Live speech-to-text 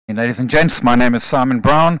Ladies and gents, my name is Simon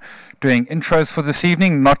Brown, doing intros for this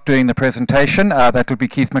evening, not doing the presentation. That will be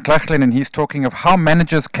Keith McLachlan, and he's talking of how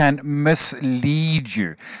managers can mislead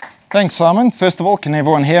you. Thanks, Simon. First of all, can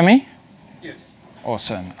everyone hear me? Yes.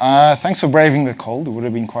 Awesome. Thanks for braving the cold. It would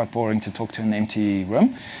have been quite boring to talk to an empty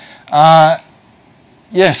room.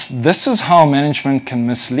 Yes, this is how management can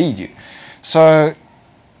mislead you. So,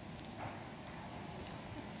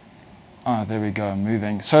 there we go,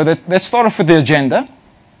 moving. So let's start off with the agenda.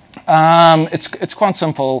 It's quite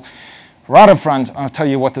simple. Right up front, I'll tell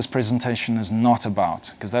you what this presentation is not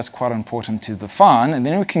about, because that's quite important to define, and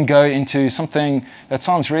then we can go into something that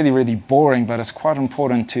sounds really, really boring, but it's quite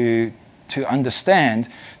important to understand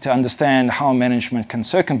how management can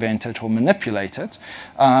circumvent it or manipulate it,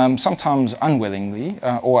 sometimes unwillingly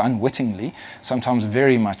or unwittingly, sometimes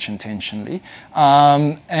very much intentionally.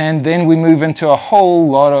 And then we move into a whole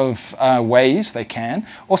lot of ways they can.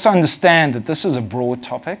 Also understand that this is a broad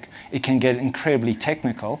topic. It can get incredibly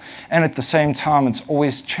technical, and at the same time, it's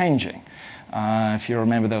always changing. If you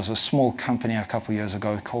remember, there was a small company a couple of years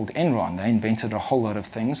ago called Enron. They invented a whole lot of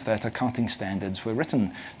things that accounting standards were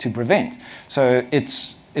written to prevent. So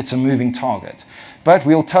it's a moving target. But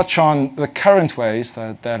we'll touch on the current ways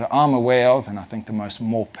that I'm aware of, and I think the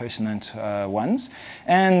more pertinent ones.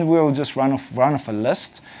 And we'll just run off a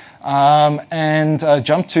list and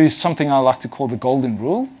jump to something I like to call the golden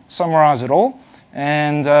rule, summarize it all,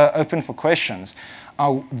 and open for questions.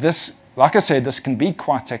 Like I said, this can be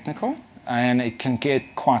quite technical, and it can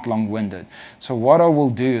get quite long-winded. So what I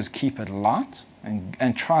will do is keep it light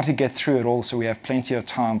and try to get through it all so we have plenty of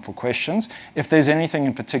time for questions. If there's anything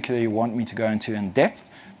in particular you want me to go into in depth,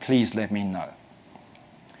 please let me know.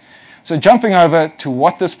 So jumping over to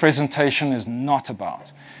what this presentation is not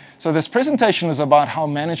about. So this presentation is about how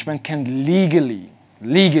management can legally,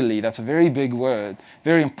 that's a very big word,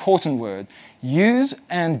 very important word, use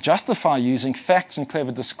and justify using facts and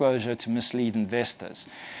clever disclosure to mislead investors.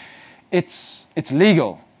 It's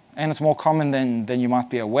legal, and it's more common than you might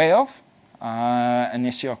be aware of.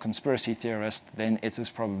 Unless you're a conspiracy theorist, then it is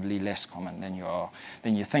probably less common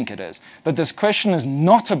than you think it is. But this question is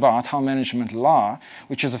not about how management lie,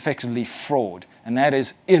 which is effectively fraud, and that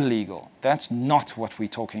is illegal. That's not what we're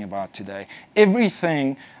talking about today.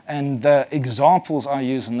 Everything and the examples I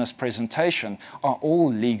use in this presentation are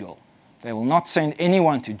all legal. They will not send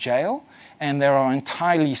anyone to jail, and they are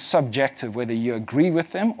entirely subjective whether you agree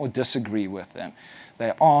with them or disagree with them.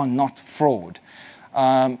 They are not fraud.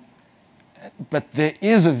 But there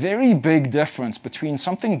is a very big difference between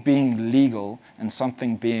something being legal and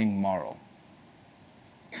something being moral.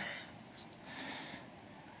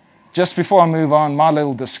 Just before I move on, my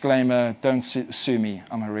little disclaimer, don't sue me,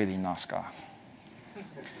 I'm a really nice guy.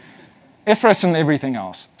 IFRS and everything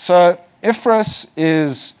else. So IFRS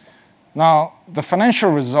is, now the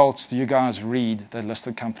financial results that you guys read that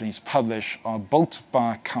listed companies publish are built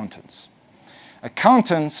by accountants.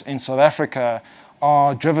 Accountants in South Africa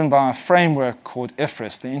are driven by a framework called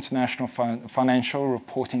IFRS, the International Financial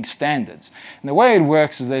Reporting Standards. And the way it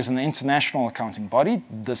works is there's an international accounting body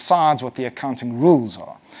that decides what the accounting rules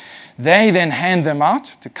are. They then hand them out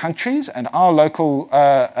to countries, and our local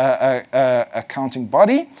accounting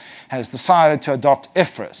body has decided to adopt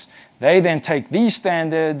IFRS. They then take these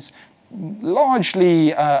standards, largely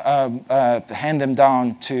hand them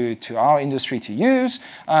down to our industry to use,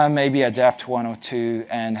 maybe adapt one or two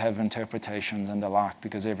and have interpretations and the like,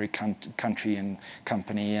 because every country and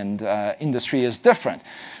company and industry is different.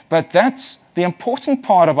 But that's the important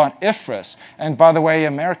part about IFRS. And by the way,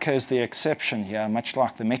 America is the exception here, much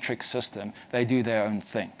like the metric system. They do their own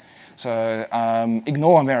thing. So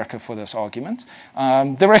ignore America for this argument.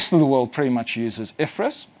 The rest of the world pretty much uses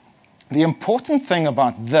IFRS. The important thing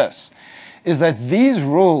about this is that these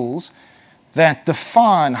rules that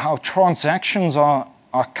define how transactions are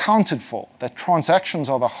accounted for, that transactions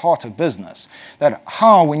are the heart of business, that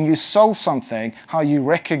how when you sell something, how you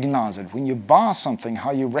recognize it, when you buy something,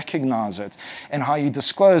 how you recognize it, and how you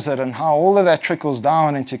disclose it, and how all of that trickles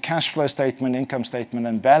down into cash flow statement, income statement,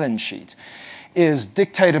 and balance sheet, is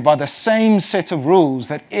dictated by the same set of rules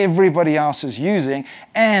that everybody else is using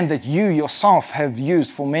and that you yourself have used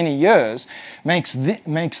for many years, makes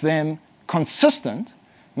them consistent,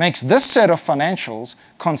 makes this set of financials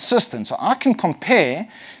consistent. So I can compare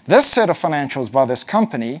this set of financials by this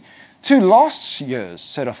company to last year's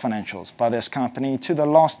set of financials by this company, to the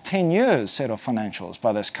last 10 years set of financials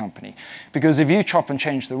by this company. Because if you chop and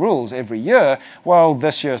change the rules every year, well,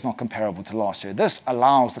 this year is not comparable to last year. This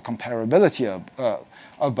allows the comparability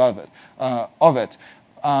of it,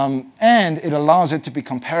 and it allows it to be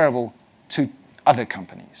comparable to other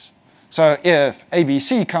companies. So if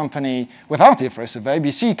ABC company, without IFRS, if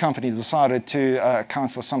ABC company decided to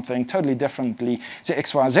account for something totally differently to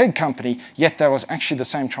XYZ company, yet there was actually the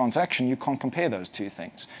same transaction, you can't compare those two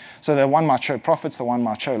things. So the one might show profits, the one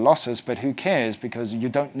might show losses, but who cares because you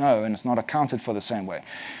don't know and it's not accounted for the same way.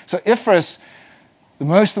 So IFRS, the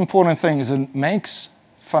most important thing is it makes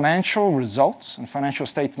financial results and financial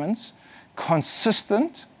statements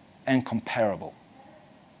consistent and comparable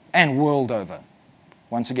and world over.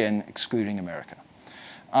 Once again, excluding America.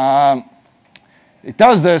 It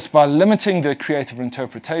does this by limiting the creative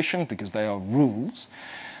interpretation because they are rules.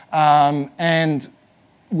 And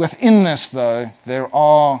within this, though, there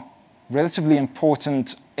are relatively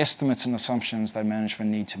important estimates and assumptions that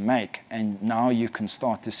management need to make. And now you can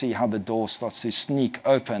start to see how the door starts to sneak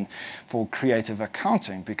open for creative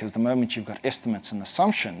accounting, because the moment you've got estimates and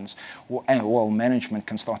assumptions, well, management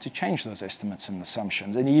can start to change those estimates and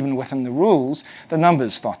assumptions. And even within the rules, the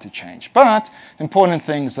numbers start to change. But the important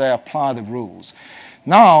thing is they apply the rules.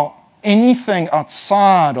 Now, anything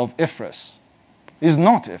outside of IFRS is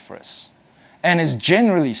not IFRS and is,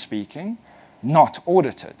 generally speaking, not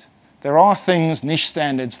audited. There are things, niche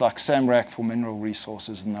standards like SAMRAC for mineral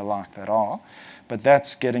resources and the like that are, but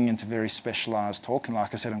that's getting into very specialized talk. And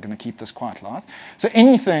like I said, I'm going to keep this quite light. So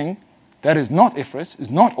anything that is not IFRS, is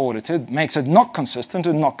not audited, makes it not consistent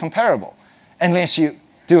and not comparable, unless you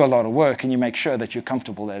do a lot of work and you make sure that you're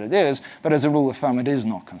comfortable that it is. But as a rule of thumb, it is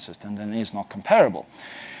not consistent and it is not comparable.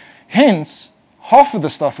 Hence, half of the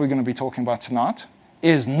stuff we're going to be talking about tonight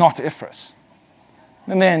is not IFRS.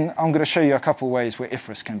 And then I'm going to show you a couple of ways where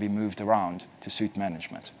IFRS can be moved around to suit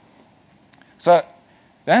management. So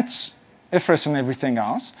that's IFRS and everything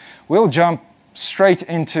else. We'll jump straight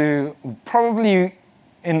into probably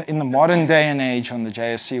in the modern day and age on the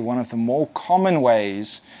JSC, one of the more common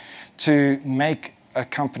ways to make a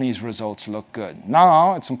company's results look good.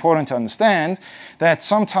 Now, it's important to understand that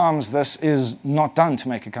sometimes this is not done to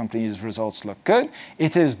make a company's results look good.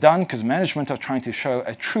 It is done because management are trying to show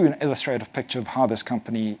a true and illustrative picture of how this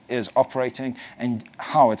company is operating and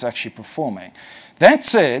how it's actually performing. That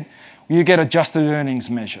said, you get adjusted earnings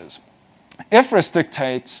measures. IFRS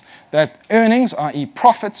dictates that earnings, i.e.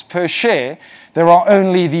 profits per share, there are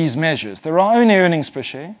only these measures. There are only earnings per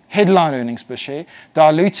share, headline earnings per share,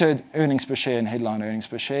 diluted earnings per share and headline earnings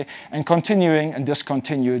per share, and continuing and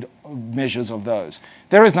discontinued measures of those.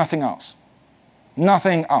 There is nothing else.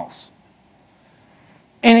 Nothing else.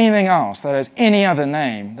 Anything else that has any other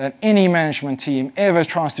name that any management team ever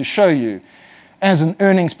tries to show you as an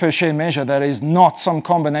earnings per share measure that is not some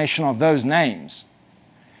combination of those names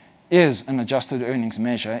is an adjusted earnings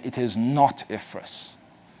measure. It is not IFRS.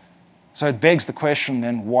 So it begs the question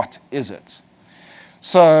then, what is it?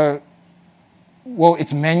 So, well,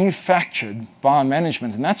 it's manufactured by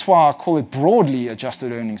management, and that's why I call it broadly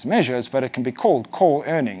adjusted earnings measures, but it can be called core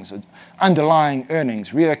earnings, underlying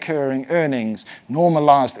earnings, reoccurring earnings,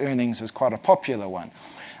 normalized earnings is quite a popular one.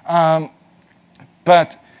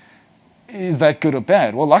 But is that good or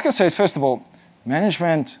bad? Well, like I said, first of all,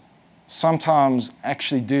 management sometimes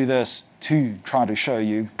actually do this to try to show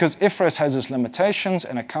you, because IFRS has its limitations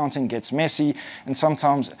and accounting gets messy, and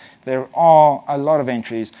sometimes there are a lot of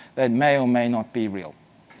entries that may or may not be real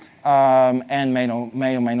and may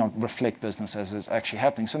or may not reflect business as is actually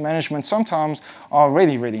happening. So management sometimes are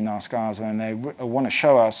really, really nice guys, and they want to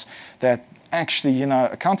show us that actually, you know,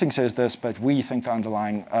 accounting says this, but we think the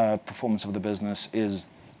underlying performance of the business is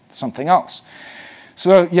something else.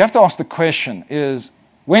 So you have to ask the question is,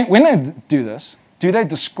 when they do this, do they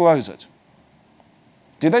disclose it?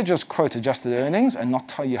 Do they just quote adjusted earnings and not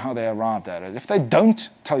tell you how they arrived at it? If they don't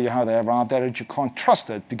tell you how they arrived at it, you can't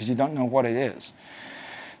trust it because you don't know what it is.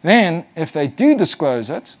 Then, if they do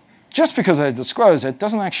disclose it, just because they disclose it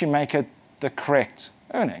doesn't actually make it the correct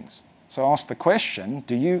earnings. So ask the question,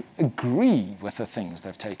 do you agree with the things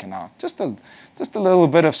they've taken out? Just a little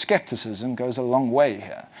bit of skepticism goes a long way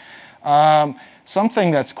here.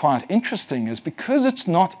 Something that's quite interesting is because it's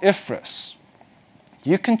not IFRS,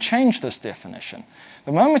 you can change this definition.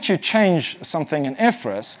 The moment you change something in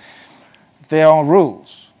IFRS, there are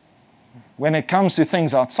rules. When it comes to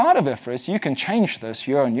things outside of IFRS, you can change this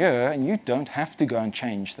year on year, and you don't have to go and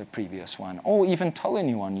change the previous one, or even tell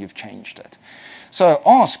anyone you've changed it. So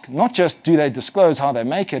ask, not just do they disclose how they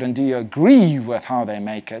make it, and do you agree with how they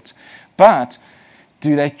make it, but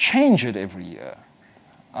do they change it every year?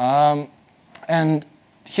 And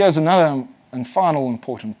here's another and final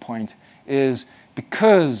important point is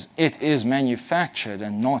because it is manufactured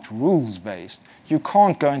and not rules-based, you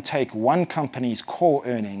can't go and take one company's core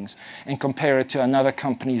earnings and compare it to another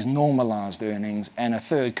company's normalized earnings and a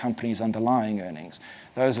third company's underlying earnings.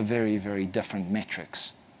 Those are very, very different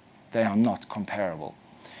metrics. They are not comparable.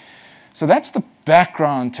 So that's the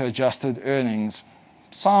background to adjusted earnings.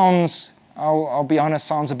 Sounds, I'll be honest,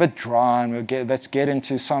 sounds a bit dry, and let's get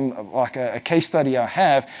into some, like a case study I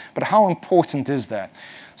have, but how important is that?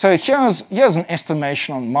 So here's an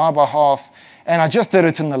estimation on my behalf, and I just did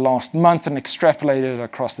it in the last month and extrapolated it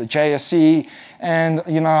across the JSE,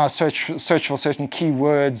 and I search for certain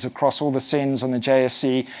keywords across all the sends on the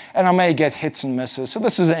JSE, and I may get hits and misses. So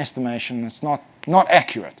this is an estimation. It's not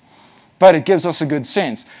accurate, but it gives us a good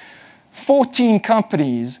sense. 14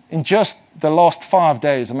 companies in just the last 5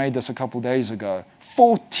 days, I made this a couple days ago,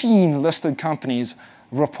 14 listed companies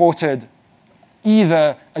reported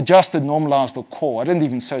either adjusted, normalized, or core. I didn't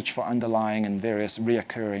even search for underlying and various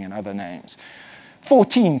reoccurring and other names.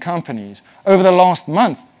 14 companies. Over the last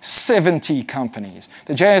month, 70 companies.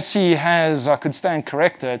 The JSE has, I could stand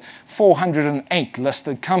corrected, 408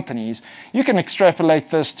 listed companies. You can extrapolate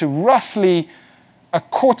this to roughly a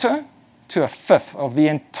quarter to a fifth of the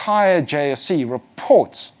entire JSE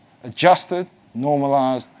reports adjusted,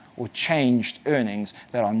 normalized, or changed earnings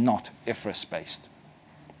that are not IFRS based.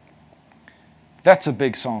 That's a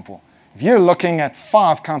big sample. If you're looking at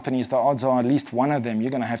 5 companies, the odds are at least one of them,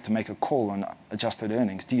 you're going to have to make a call on adjusted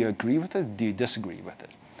earnings. Do you agree with it? Do you disagree with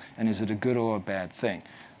it? And is it a good or a bad thing?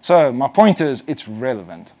 So my point is, it's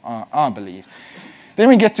relevant, I believe. Then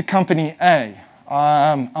we get to company A.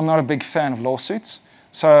 I'm not a big fan of lawsuits.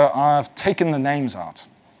 So I've taken the names out.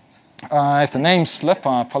 If the names slip,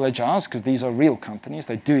 I apologize, because these are real companies.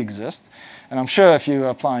 They do exist. And I'm sure if you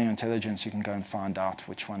apply your intelligence, you can go and find out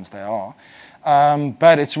which ones they are.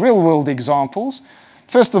 But it's real-world examples.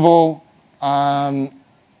 First of all, I've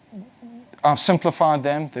simplified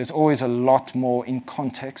them. There's always a lot more in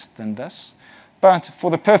context than this. But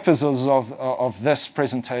for the purposes of this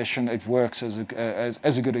presentation, it works as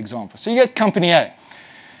a good example. So you get company A.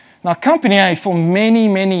 Now, company A, for many,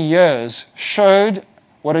 many years, showed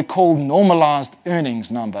what it called normalized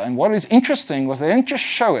earnings number. And what is interesting was they didn't just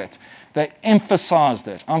show it, they emphasized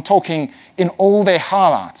it. I'm talking in all their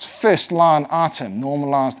highlights, first line item,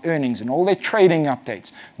 normalized earnings, in all their trading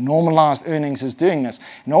updates, normalized earnings is doing this.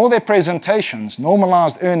 In all their presentations,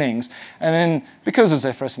 normalized earnings, and then because it's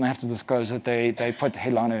IFRS and they have to disclose it, they put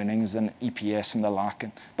headline earnings and EPS and the like.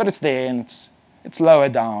 But it's there and it's lower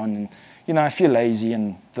down. And, if you're lazy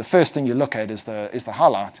and the first thing you look at is the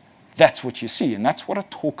highlight, that's what you see. And that's what I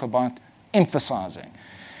talk about emphasizing.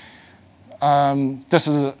 This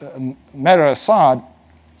is a matter aside,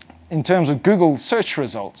 in terms of Google search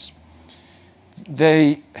results,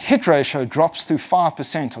 the hit ratio drops to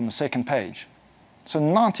 5% on the second page. So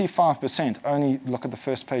 95% only look at the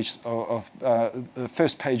first page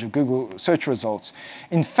of Google search results.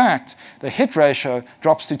 In fact, the hit ratio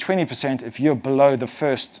drops to 20% if you're below the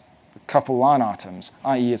first couple line items,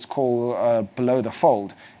 i.e. it's called below the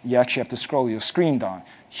fold. You actually have to scroll your screen down.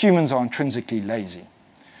 Humans are intrinsically lazy.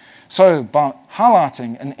 So by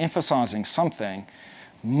highlighting and emphasizing something,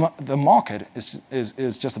 the market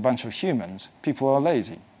is just a bunch of humans. People are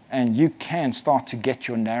lazy. And you can start to get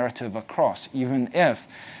your narrative across, even if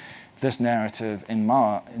this narrative, in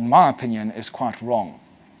my opinion, is quite wrong.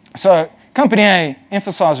 So company A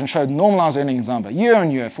emphasized and showed normalized earnings number year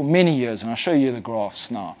on year for many years, and I'll show you the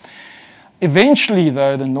graphs now. Eventually,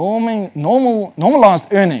 though, the normalized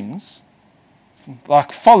earnings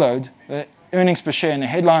followed the earnings per share and the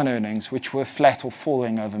headline earnings, which were flat or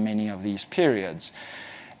falling over many of these periods.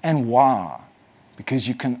 And why? Because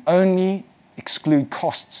you can only exclude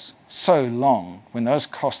costs so long when those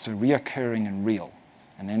costs are reoccurring and real,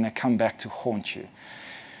 and then they come back to haunt you.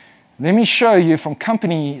 Let me show you from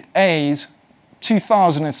company A's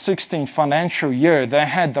 2016 financial year. They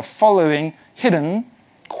had the following hidden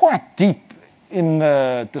quite deep in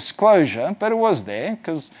the disclosure, but it was there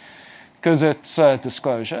because it's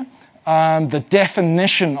disclosure. The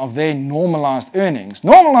definition of their normalized earnings.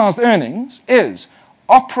 Normalized earnings is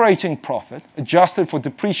operating profit adjusted for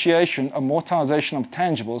depreciation, amortization of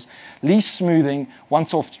tangibles, lease smoothing,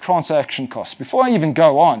 once-off transaction costs. Before I even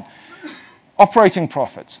go on, operating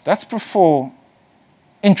profits, that's before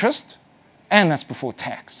interest and that's before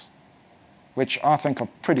tax, which I think are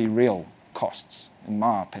pretty real costs, in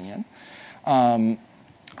my opinion.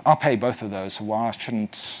 I pay both of those, so why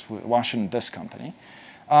shouldn't this company?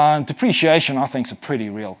 Depreciation, I think, is a pretty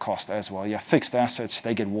real cost as well. You have fixed assets,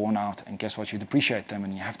 they get worn out, and guess what? You depreciate them,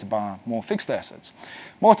 and you have to buy more fixed assets.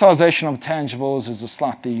 Amortization of tangibles is a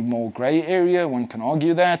slightly more grey area. One can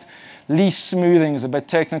argue that. Lease smoothing is a bit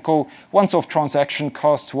technical. Once-off transaction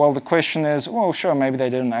costs, well, the question is, well, sure, maybe they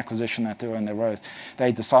did an acquisition that they were on their road.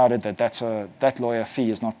 They decided that that lawyer fee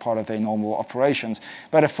is not part of their normal operations.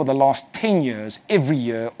 But if for the last 10 years, every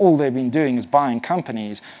year, all they've been doing is buying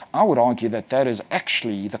companies, I would argue that that is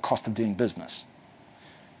actually the cost of doing business.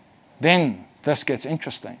 Then this gets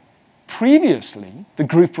interesting. Previously, the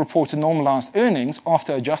group reported normalized earnings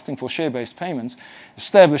after adjusting for share-based payments,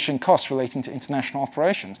 establishing costs relating to international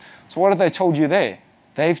operations. So what have they told you there?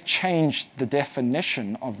 They've changed the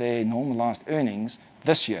definition of their normalized earnings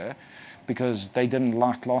this year because they didn't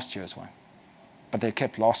like last year's one. But they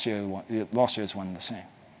kept last year's one the same.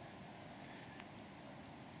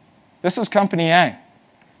 This is company A.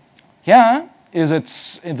 Here is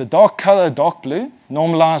it's in the dark color, dark blue,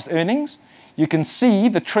 normalized earnings. You can see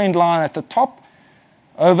the trend line at the top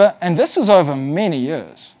and this is over many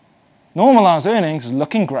years. Normalized earnings is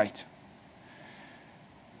looking great.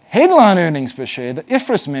 Headline earnings per share, the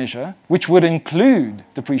IFRS measure, which would include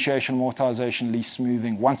depreciation, amortization, lease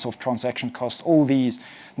smoothing, once-off transaction costs, all these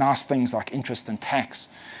nice things like interest and tax.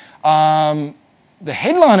 The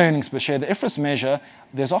headline earnings per share, the IFRS measure,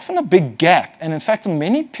 there's often a big gap. And in fact, in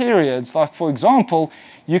many periods, like for example,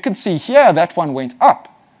 you can see here that one went up.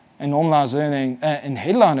 And normalized earning and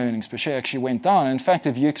headline earnings per share actually went down. In fact,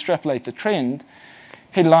 if you extrapolate the trend,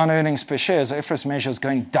 headline earnings per share, the IFRS measure, is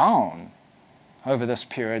going down over this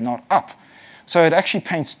period, not up. So it actually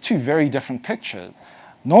paints two very different pictures.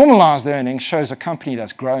 Normalized earnings shows a company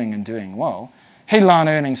that's growing and doing well. Headline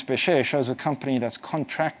earnings per share shows a company that's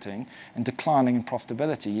contracting and declining in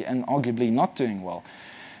profitability and arguably not doing well.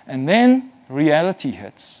 And then reality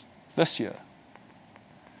hits this year.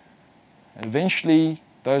 Eventually,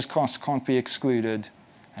 those costs can't be excluded,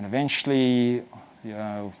 and eventually,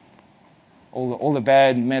 all the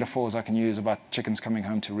bad metaphors I can use about chickens coming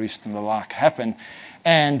home to roost and the like happen,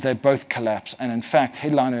 and they both collapse. And in fact,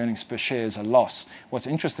 headline earnings per share is a loss. What's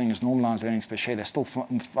interesting is normalized earnings per share, they still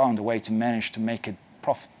found a way to manage to make it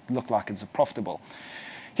look like it's profitable.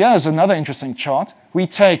 Here's another interesting chart. We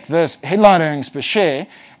take this headline earnings per share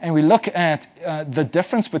and we look at the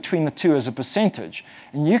difference between the two as a percentage.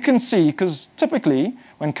 And you can see, because typically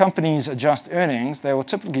when companies adjust earnings, they will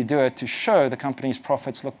typically do it to show the company's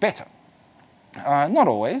profits look better. Not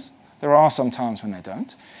always. There are some times when they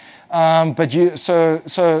don't.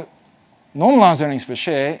 So normalized earnings per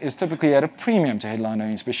share is typically at a premium to headline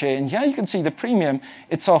earnings per share. And here you can see the premium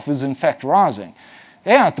itself is in fact rising.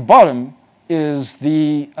 Here at the bottom is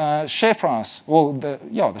the share price, well,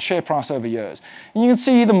 the share price over years. And you can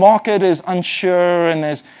see the market is unsure, and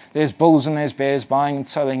there's bulls and there's bears buying and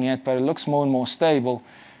selling it, but it looks more and more stable.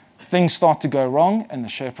 Things start to go wrong, and the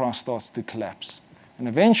share price starts to collapse. And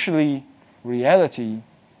eventually, reality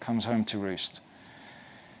comes home to roost.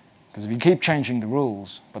 Because if you keep changing the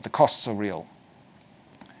rules, but the costs are real,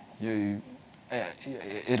 it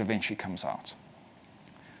eventually comes out.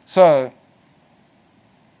 So,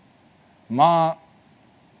 my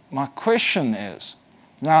question is,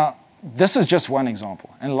 now this is just one example,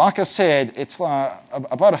 and like I said, it's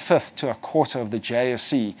about a fifth to a quarter of the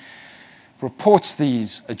JSE reports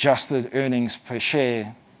these adjusted earnings per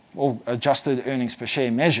share or adjusted earnings per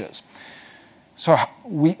share measures. So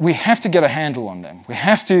we have to get a handle on them. We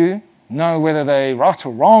have to know whether they're right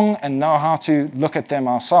or wrong and know how to look at them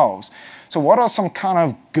ourselves. So what are some kind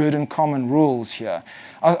of good and common rules here?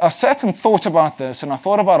 I sat and thought about this, and I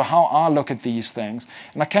thought about how I look at these things,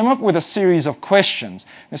 and I came up with a series of questions.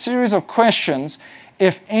 A series of questions,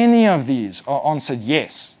 if any of these are answered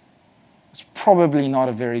yes, it's probably not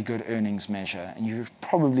a very good earnings measure, and you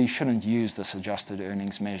probably shouldn't use this adjusted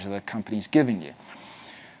earnings measure that the company's giving you.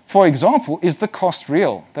 For example, is the cost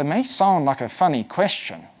real? That may sound like a funny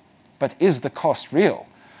question, but is the cost real?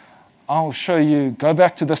 I'll show you, go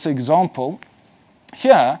back to this example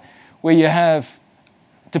here, where you have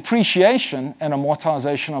depreciation and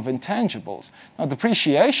amortization of intangibles. Now,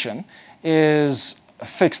 depreciation is a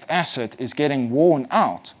fixed asset is getting worn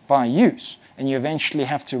out by use, and you eventually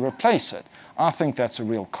have to replace it. I think that's a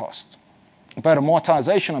real cost. But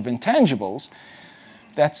amortization of intangibles,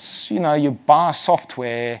 that's, you buy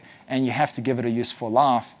software and you have to give it a useful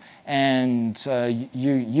life. And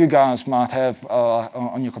you guys might have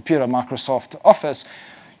on your computer Microsoft Office.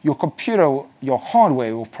 Your computer, your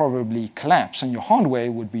hardware will probably collapse, and your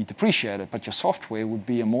hardware would be depreciated, but your software would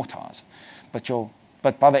be amortized.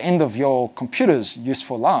 But by the end of your computer's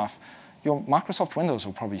useful life, your Microsoft Windows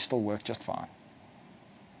will probably still work just fine.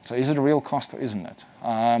 So is it a real cost or isn't it?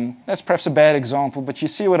 That's perhaps a bad example, but you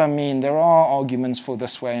see what I mean. There are arguments for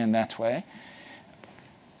this way and that way.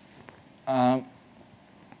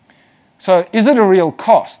 So is it a real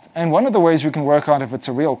cost? And one of the ways we can work out if it's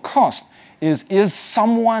a real cost is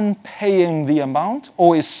someone paying the amount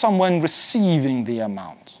or is someone receiving the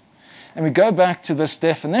amount? And we go back to this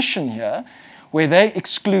definition here where they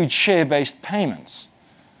exclude share-based payments.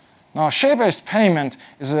 Now, share-based payment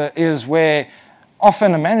is where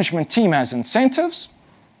often a management team has incentives.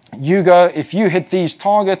 You go, if you hit these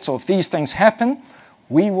targets or if these things happen,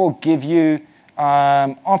 we will give you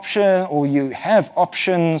option, or you have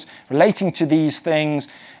options relating to these things,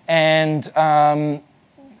 and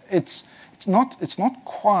it's not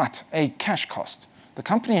quite a cash cost. The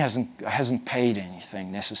company hasn't paid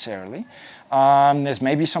anything necessarily. There's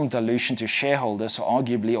maybe some dilution to shareholders, so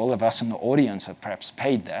arguably all of us in the audience have perhaps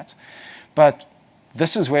paid that. But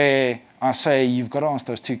this is where I say you've got to ask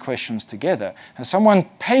those two questions together. Has someone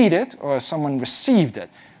paid it or has someone received it?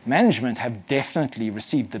 Management have definitely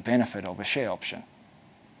received the benefit of a share option.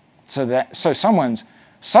 So someone's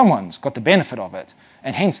got the benefit of it,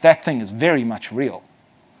 and hence that thing is very much real.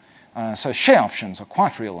 So share options are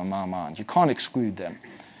quite real in my mind. You can't exclude them.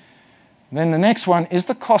 Then the next one, is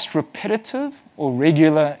the cost repetitive or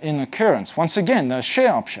regular in occurrence? Once again, those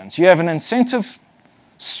share options. You have an incentive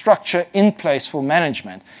structure in place for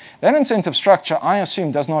management. That incentive structure, I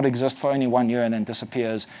assume, does not exist for only 1 year and then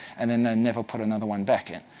disappears, and then they never put another one back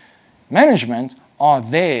in. Management are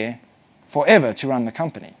there forever to run the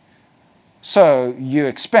company. So you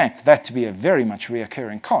expect that to be a very much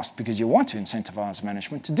reoccurring cost because you want to incentivize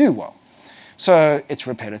management to do well. So it's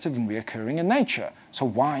repetitive and reoccurring in nature. So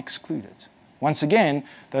why exclude it? Once again,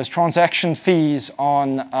 those transaction fees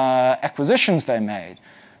on acquisitions they made.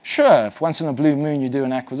 Sure, if once in a blue moon you do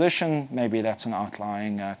an acquisition, maybe that's an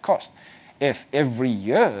outlying cost. If every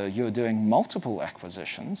year you're doing multiple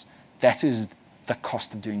acquisitions, that is the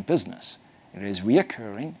cost of doing business. It is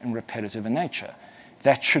reoccurring and repetitive in nature.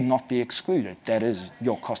 That should not be excluded. That is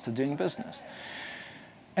your cost of doing business.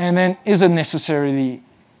 And then, is it necessarily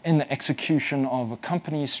in the execution of a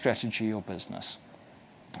company's strategy or business?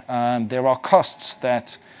 There are costs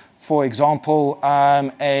that, for example,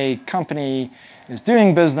 a company is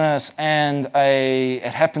doing business and it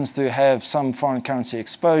happens to have some foreign currency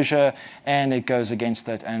exposure and it goes against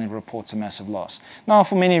it and it reports a massive loss. Now,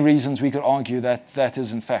 for many reasons, we could argue that that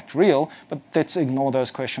is in fact real, but let's ignore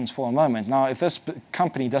those questions for a moment. Now, if this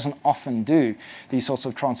company doesn't often do these sorts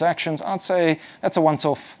of transactions, I'd say that's a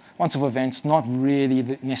once-off event, not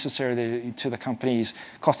really necessarily to the company's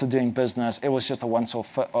cost of doing business. It was just a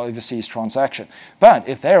once-off overseas transaction. But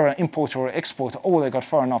if they're an importer or exporter, or they've got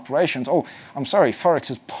foreign operations, oh, I'm sorry,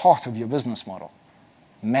 Forex is part of your business model.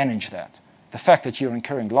 Manage that. The fact that you're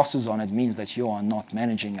incurring losses on it means that you are not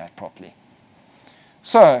managing that properly.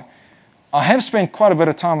 So I have spent quite a bit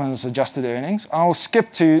of time on this adjusted earnings. I'll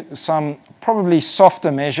skip to some probably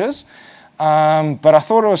softer measures, but I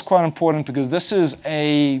thought it was quite important because this is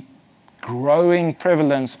a growing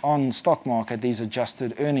prevalence on the stock market, these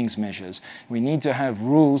adjusted earnings measures. We need to have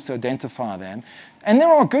rules to identify them. And there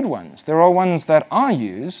are good ones. There are ones that I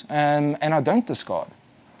use and I don't discard.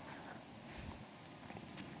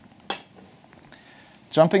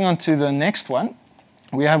 Jumping on to the next one,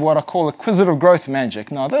 we have what I call acquisitive growth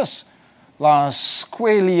magic. Now this lies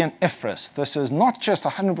squarely in IFRS. This is not just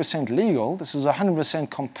 100% legal, this is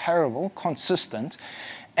 100% comparable, consistent,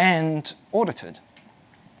 and audited.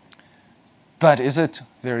 But is it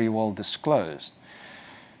very well disclosed?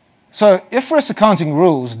 So IFRS accounting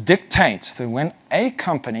rules dictate that when a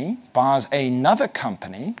company buys another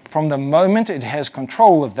company, from the moment it has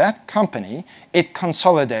control of that company, it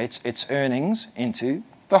consolidates its earnings into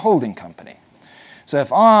the holding company. So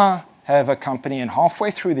if I have a company and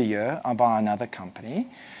halfway through the year I buy another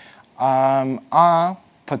company, I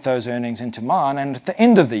put those earnings into mine, and at the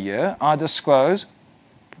end of the year I disclose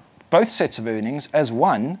both sets of earnings as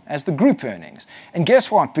one, as the group earnings. And guess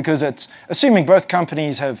what? Because it's assuming both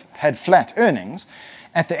companies have had flat earnings,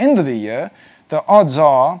 at the end of the year, the odds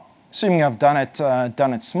are, assuming I've done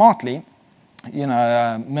it smartly,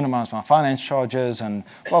 minimize my finance charges and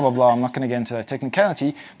blah, blah, blah. I'm not going to get into that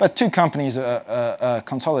technicality, but two companies are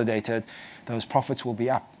consolidated, those profits will be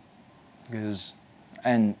up.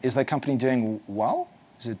 And is the company doing well?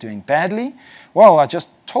 Is it doing badly? Well, I just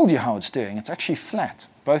told you how it's doing. It's actually flat.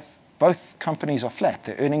 Both companies are flat.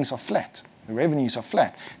 Their earnings are flat. The revenues are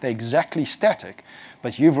flat. They're exactly static,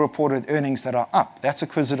 but you've reported earnings that are up. That's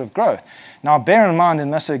acquisitive growth. Now, bear in mind in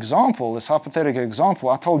this example, this hypothetical example,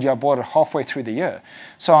 I told you I bought it halfway through the year.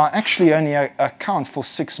 So I actually only account for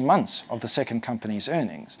 6 months of the second company's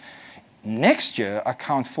earnings. next year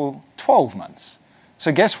account for 12 months.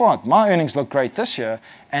 So guess what? My earnings look great this year,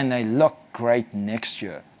 and they look great next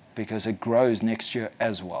year because it grows next year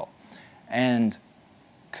as well. And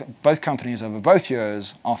both companies over both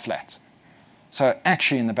years are flat. So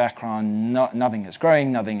actually in the background, nothing is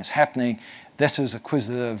growing, nothing is happening. This is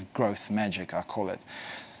acquisitive growth magic, I call it.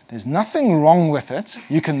 There's nothing wrong with it.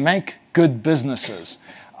 You can make good businesses.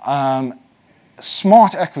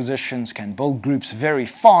 Smart acquisitions can build groups very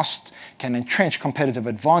fast, can entrench competitive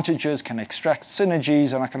advantages, can extract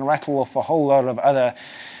synergies, and I can rattle off a whole lot of other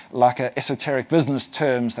like esoteric business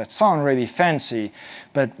terms that sound really fancy,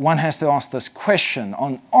 but one has to ask this question.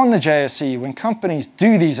 On the JSE, when companies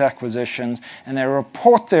do these acquisitions and they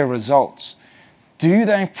report their results, do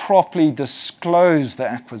they properly disclose the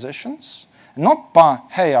acquisitions? Not by,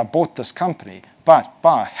 hey, I bought this company, but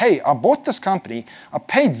by, hey, I bought this company, I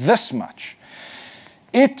paid this much.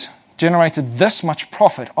 It generated this much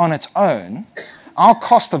profit on its own. Our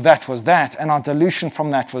cost of that was that, and our dilution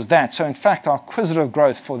from that was that. So in fact, our acquisitive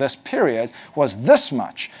growth for this period was this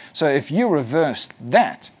much. So if you reversed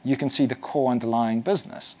that, you can see the core underlying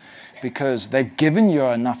business because they've given you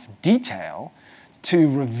enough detail to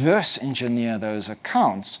reverse engineer those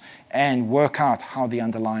accounts and work out how the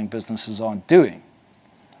underlying businesses are doing.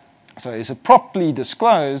 So is it properly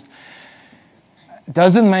disclosed?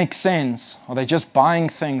 Doesn't make sense. Are they just buying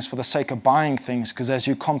things for the sake of buying things? Because as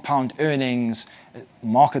you compound earnings,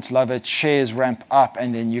 markets love it, shares ramp up,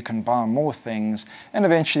 and then you can buy more things. And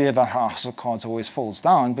eventually that house of cards always falls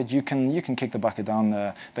down, but you can kick the bucket down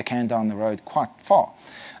the can down the road quite far.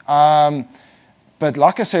 But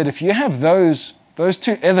like I said, if you have those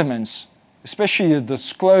two elements, especially the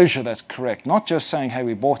disclosure that's correct, not just saying, hey,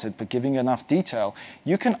 we bought it, but giving enough detail,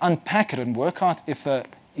 you can unpack it and work out if the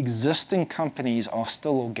existing companies are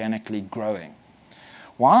still organically growing.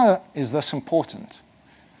 Why is this important?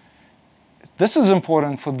 This is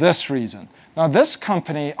important for this reason. Now, this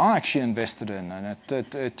company I actually invested in, and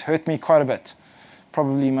it hurt me quite a bit,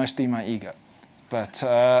 probably mostly my ego. But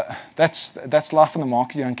that's life in the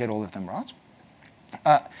market. You don't get all of them right.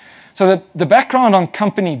 So the background on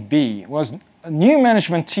Company B was a new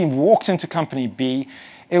management team walked into Company B.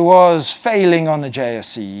 It was failing on the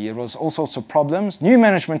JSE. It was all sorts of problems. New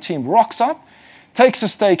management team rocks up, takes a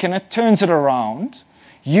stake in it, turns it around,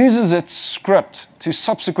 uses its script to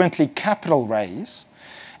subsequently capital raise,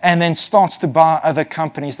 and then starts to buy other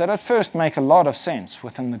companies that at first make a lot of sense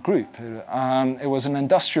within the group. It was an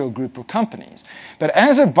industrial group of companies. But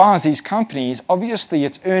as it buys these companies, obviously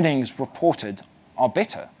its earnings reported are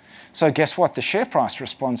better. So guess what? The share price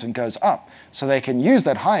responds and goes up. So they can use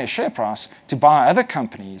that higher share price to buy other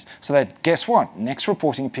companies so that, guess what? Next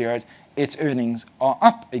reporting period, its earnings are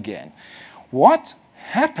up again. What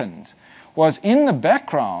happened was in the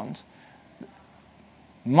background,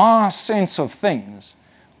 my sense of things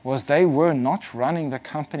was they were not running the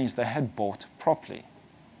companies they had bought properly.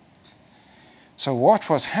 So what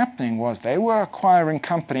was happening was they were acquiring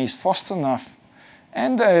companies fast enough.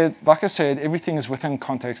 And like I said, everything is within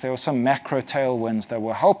context. There were some macro tailwinds that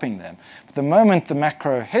were helping them. But the moment the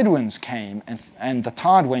macro headwinds came and the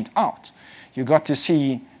tide went out, you got to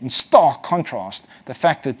see in stark contrast the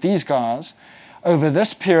fact that these guys, over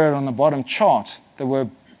this period on the bottom chart,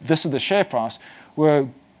 this is the share price, were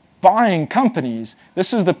buying companies.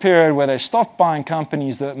 This is the period where they stopped buying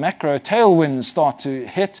companies, the macro tailwinds start to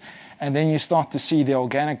hit, and then you start to see the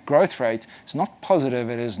organic growth rate is not positive,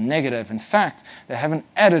 it is negative. In fact, they haven't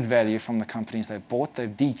added value from the companies they bought,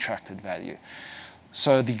 they've detracted value.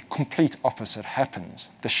 So the complete opposite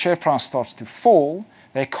happens. The share price starts to fall,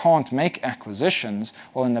 they can't make acquisitions,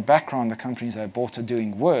 while in the background the companies they bought are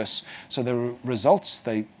doing worse, so the results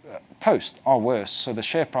they post are worse, so the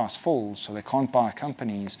share price falls, so they can't buy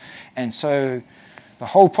companies, and so the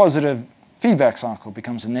whole positive feedback cycle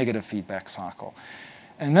becomes a negative feedback cycle.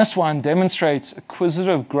 And this one demonstrates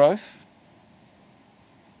acquisitive growth,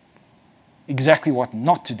 exactly what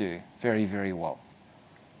not to do very, very well.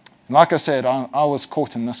 Like I said, I was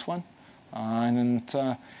caught in this one, and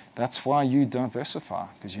that's why you diversify,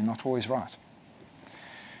 because you're not always right.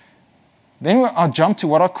 Then I'll jump to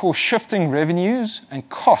what I call shifting revenues and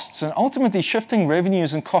costs. And ultimately, shifting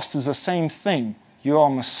revenues and costs is the same thing. You are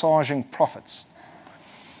massaging profits.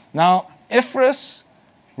 Now, IFRS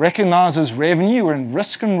recognizes revenue and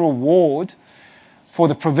risk and reward for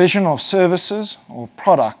the provision of services or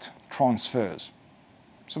product transfers.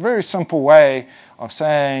 It's a very simple way of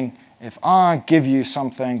saying, if I give you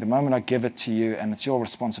something, the moment I give it to you and it's your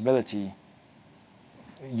responsibility,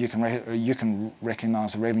 you can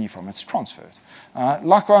recognize the revenue from it. It's transferred.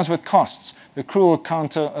 Likewise with costs. The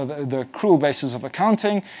accrual basis of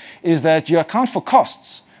accounting is that you account for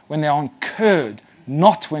costs when they are incurred,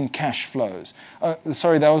 not when cash flows.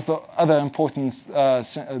 Sorry, that was the other important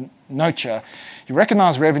note here. You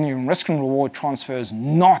recognize revenue and risk and reward transfers,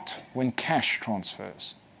 not when cash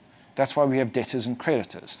transfers. That's why we have debtors and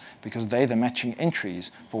creditors, because they're the matching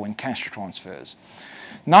entries for when cash transfers.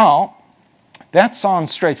 Now, that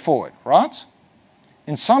sounds straightforward, right?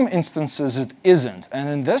 In some instances, it isn't. And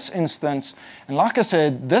in this instance, and like I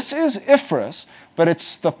said, this is IFRS, but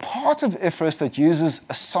it's the part of IFRS that uses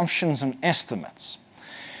assumptions and estimates.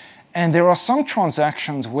 And there are some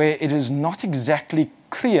transactions where it is not exactly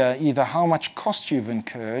clear either how much cost you've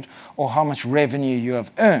incurred or how much revenue you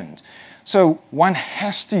have earned. So one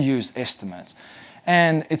has to use estimates.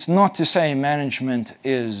 And it's not to say management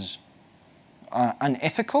is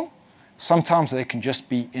unethical. Sometimes they can just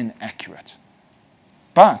be inaccurate.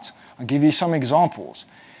 But I'll give you some examples.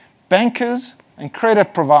 Bankers and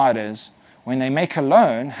credit providers, when they make a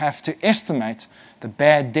loan, have to estimate the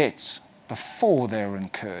bad debts before they're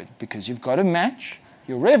incurred, because you've got to match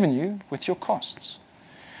your revenue with your costs.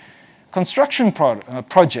 Construction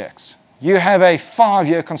projects. You have a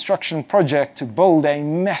 5-year construction project to build a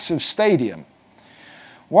massive stadium.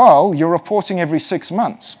 Well, you're reporting every 6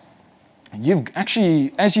 months. You've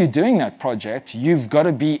actually, as you're doing that project, you've got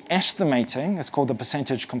to be estimating, it's called the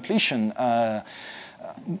percentage completion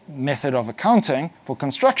method of accounting for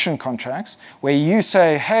construction contracts, where you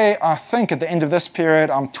say, hey, I think at the end of this period,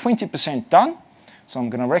 I'm 20% done, so I'm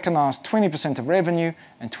going to recognize 20% of revenue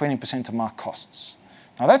and 20% of my costs.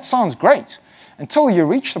 Now that sounds great, until you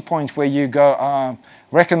reach the point where you go,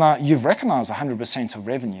 you've recognized 100% of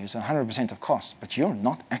revenues and 100% of costs, but you're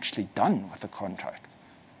not actually done with the contract.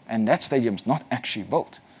 And that stadium's not actually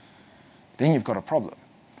built. Then you've got a problem.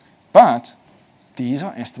 But these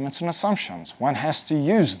are estimates and assumptions. One has to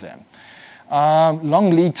use them.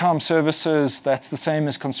 Long lead time services, that's the same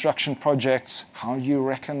as construction projects. How do you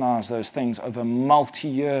recognize those things over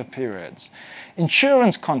multi-year periods?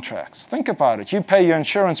 Insurance contracts, think about it. You pay your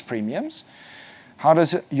insurance premiums. How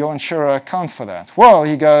does your insurer account for that? Well,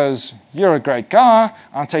 he goes, you're a great guy.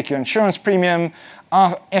 I'll take your insurance premium.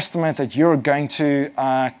 I'll estimate that you're going to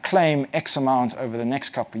claim X amount over the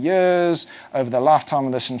next couple of years, over the lifetime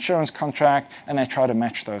of this insurance contract, and they try to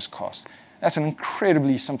match those costs. That's an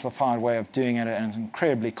incredibly simplified way of doing it, and it's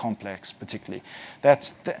incredibly complex, particularly.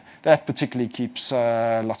 That particularly keeps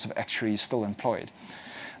lots of actuaries still employed.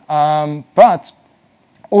 But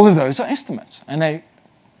all of those are estimates. And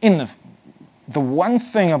the one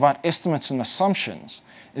thing about estimates and assumptions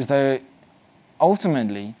is that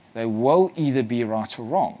ultimately they will either be right or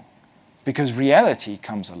wrong, because reality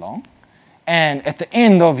comes along. And at the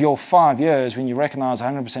end of your 5 years, when you recognize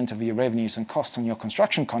 100% of your revenues and costs on your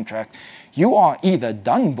construction contract, you are either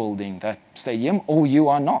done building that stadium or you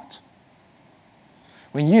are not.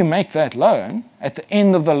 When you make that loan, at the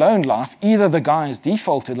end of the loan life, either the guy has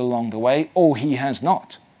defaulted along the way or he has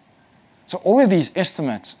not. So all of these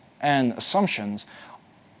estimates and assumptions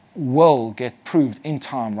will get proved in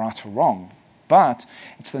time right or wrong. But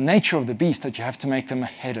it's the nature of the beast that you have to make them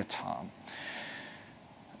ahead of time.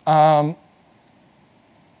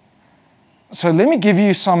 So let me give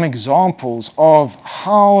you some examples of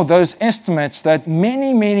how those estimates that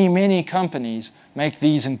many companies make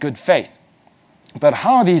these in good faith, but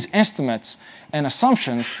how these estimates and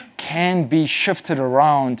assumptions can be shifted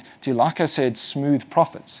around to, like I said, smooth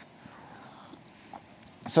profits.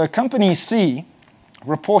 So Company C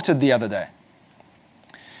reported the other day.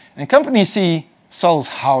 And Company C sells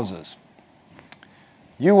houses.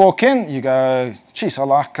 You walk in, you go, geez, I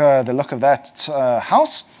like the look of that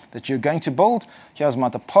house that you're going to build. Here's my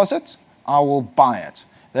deposit. I will buy it.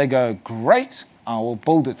 They go, great, I will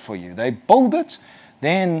build it for you. They build it.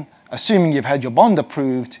 Then, assuming you've had your bond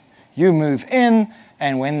approved, you move in,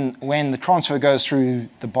 and when the transfer goes through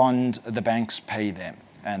the bond, the banks pay them.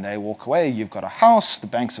 And they walk away. You've got a house, the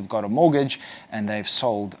banks have got a mortgage, and they've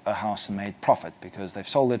sold a house and made profit because they've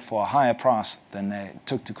sold it for a higher price than they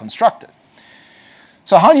took to construct it.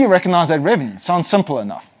 So how do you recognize that revenue? It sounds simple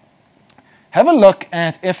enough. Have a look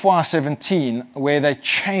at FY17, where they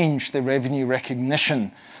changed the revenue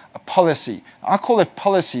recognition policy. I call it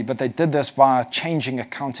policy, but they did this by changing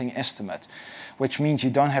accounting estimate, which means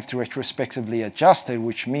you don't have to retrospectively adjust it,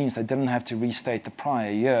 which means they didn't have to restate the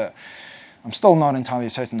prior year. I'm still not entirely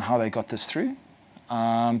certain how they got this through,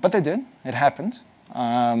 but they did. It happened.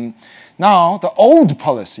 Now, the old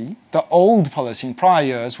policy in prior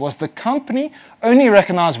years was the company only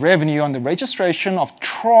recognized revenue on the registration of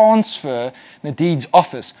transfer in the deeds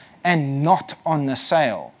office and not on the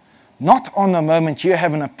sale. Not on the moment you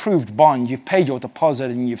have an approved bond, you've paid your deposit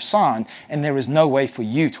and you've signed, and there is no way for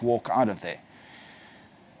you to walk out of there.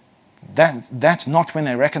 that's not when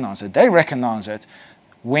they recognize it. They recognize it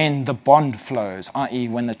when the bond flows, i.e.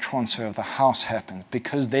 when the transfer of the house happens,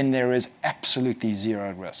 because then there is absolutely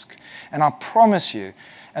zero risk. And I promise you,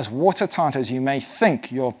 as watertight as you may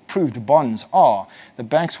think your approved bonds are, the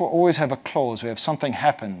banks will always have a clause where if something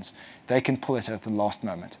happens, they can pull it at the last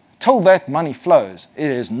moment. Till that money flows,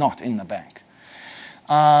 it is not in the bank.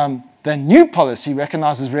 The new policy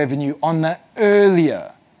recognizes revenue on the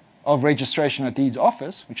earlier of registration at deeds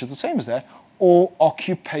office, which is the same as that, or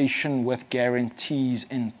occupation with guarantees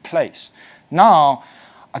in place. Now,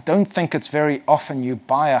 I don't think it's very often you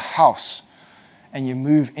buy a house and you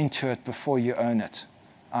move into it before you own it,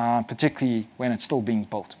 particularly when it's still being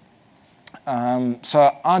built.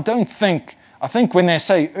 So I think when they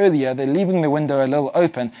say earlier, they're leaving the window a little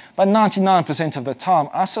open, but 99% of the time,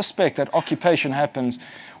 I suspect that occupation happens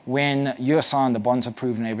when you're signed, the bond's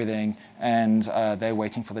approved and everything, and they're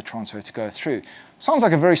waiting for the transfer to go through. Sounds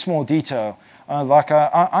like a very small detail.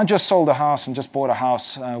 I just sold a house and just bought a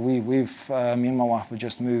house. Me and my wife have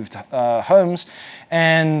just moved homes,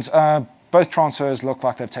 and both transfers look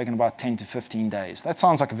like they've taken about 10 to 15 days. That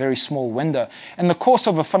sounds like a very small window. In the course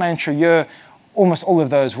of a financial year, almost all of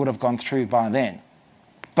those would have gone through by then.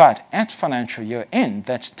 But at financial year end,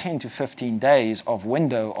 that's 10 to 15 days of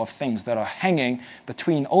window of things that are hanging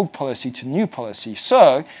between old policy to new policy.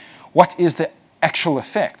 So what is the actual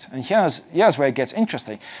effect? And here's where it gets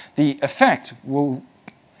interesting. The effect will,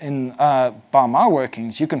 by my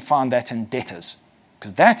workings, you can find that in debtors,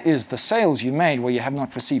 because that is the sales you made where you have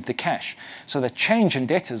not received the cash. So the change in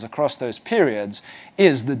debtors across those periods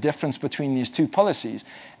is the difference between these two policies.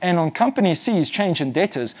 And on Company C's change in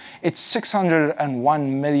debtors, it's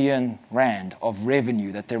 601 million rand of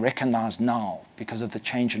revenue that they recognize now because of the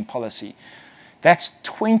change in policy. That's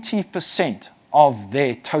 20% of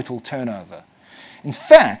their total turnover. In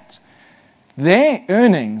fact, their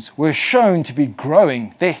earnings were shown to be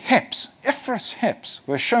growing, their HEPS, IFRS HEPS,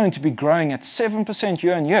 were shown to be growing at 7%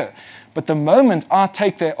 year on year. But the moment I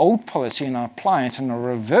take their old policy and I apply it and I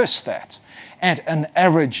reverse that at an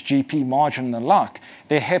average GP margin and the like,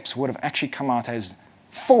 their HEPS would have actually come out as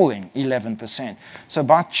falling 11%. So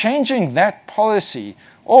by changing that policy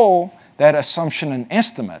or that assumption and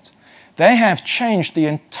estimate, they have changed the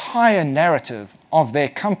entire narrative of their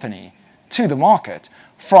company to the market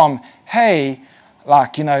from, hey,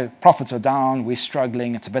 profits are down, we're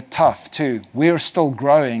struggling, it's a bit tough, to we're still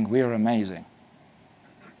growing, we're amazing.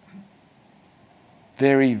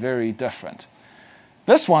 Very, very different.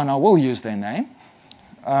 This one, I will use their name.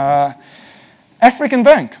 African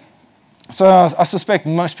Bank. So I suspect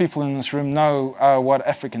most people in this room know what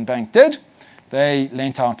African Bank did. They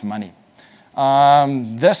lent out money.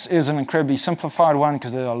 This is an incredibly simplified one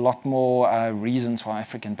because there are a lot more reasons why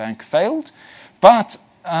African Bank failed. But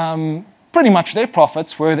pretty much their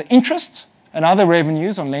profits were the interest and other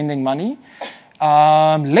revenues on lending money,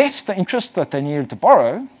 less the interest that they needed to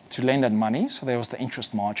borrow to lend that money. So there was the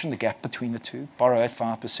interest margin, the gap between the two. Borrow at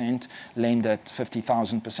 5%, lend at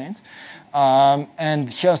 50,000%.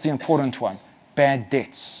 And here's the important one, bad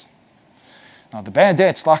debts. Now the bad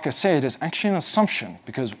debts, like I said, is actually an assumption,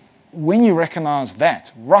 because when you recognize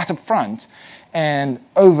that right up front, and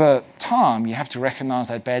over time you have to recognize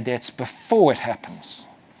that bad debts before it happens.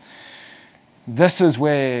 This is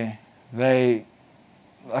where the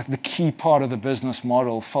key part of the business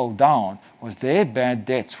model fell down, was their bad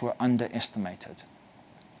debts were underestimated.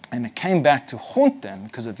 And it came back to haunt them,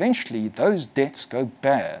 because eventually those debts go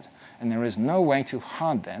bad and there is no way to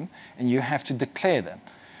hide them, and you have to declare them.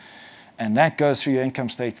 And that goes through your income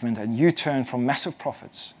statement, and you turn from massive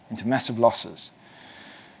profits into massive losses.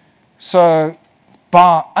 So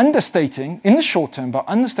by understating, in the short term, by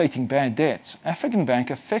understating bad debts, African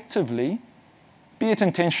Bank effectively, be it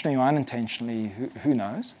intentionally or unintentionally, who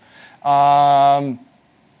knows,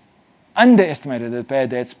 underestimated its bad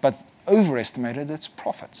debts, but overestimated its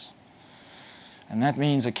profits. And that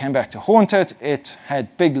means it came back to haunt it. It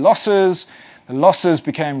had big losses. The losses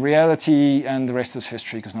became reality, and the rest is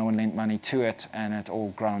history, because no one lent money to it, and it all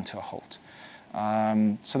ground to a halt.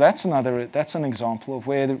 So that's an example of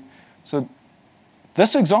where so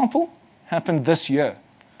this example happened this year.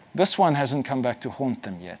 This one hasn't come back to haunt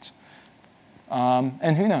them yet.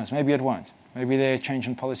 And who knows, maybe it won't. Maybe their change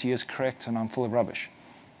in policy is correct and I'm full of rubbish.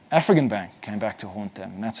 African Bank came back to haunt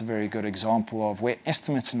them, and that's a very good example of where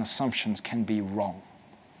estimates and assumptions can be wrong.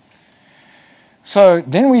 So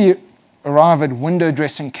then we arrive at window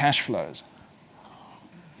dressing cash flows.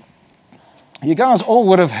 You guys all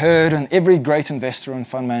would have heard, and every great investor and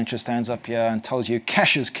fund manager stands up here and tells you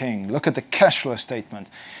cash is king. Look at the cash flow statement.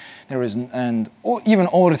 even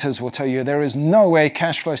auditors will tell you there is no way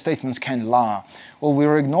cash flow statements can lie. Well, we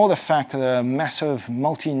will ignore the fact that a massive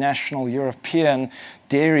multinational European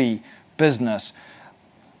dairy business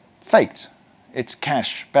faked its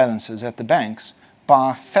cash balances at the banks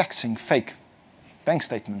by faxing fake bank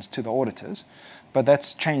statements to the auditors. But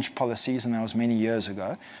that's changed policies, and that was many years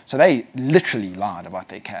ago. So they literally lied about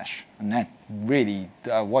their cash, and that really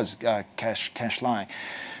was cash lying.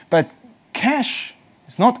 But cash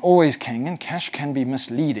is not always king, and cash can be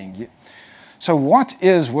misleading. So what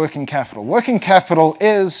is working capital? Working capital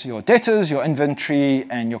is your debtors, your inventory,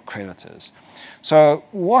 and your creditors. So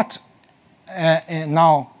what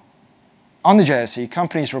now, on the JSE,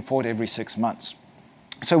 companies report every 6 months.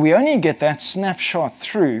 So we only get that snapshot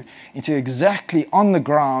through into exactly on the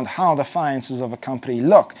ground how the finances of a company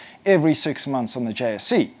look every 6 months on the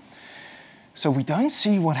JSE. So we don't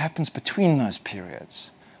see what happens between those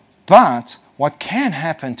periods. But what can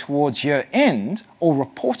happen towards year end or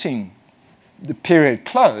reporting the period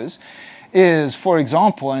close is, for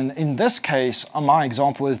example, and in this case, my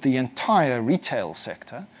example is the entire retail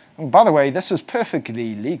sector. And by the way, this is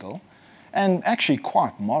perfectly legal and actually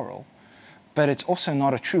quite moral. But it's also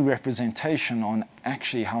not a true representation on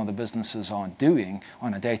actually how the businesses are doing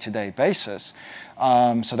on a day-to-day basis.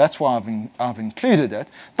 So that's why I've included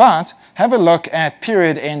it. But have a look at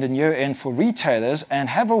period end and year end for retailers and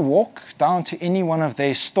have a walk down to any one of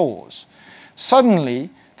their stores. Suddenly,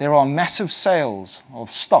 there are massive sales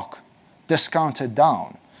of stock discounted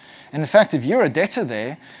down. And in fact, if you're a debtor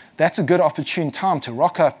there, that's a good opportune time to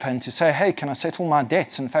rock up and to say, hey, can I settle my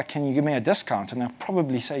debts? In fact, can you give me a discount? And they'll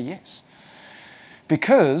probably say yes.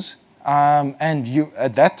 Because, and you,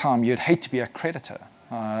 at that time, you'd hate to be a creditor,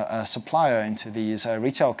 a supplier into these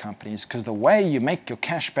retail companies, because the way you make your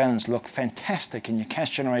cash balance look fantastic and your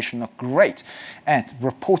cash generation look great at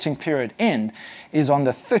reporting period end is on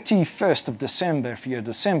the 31st of December, for your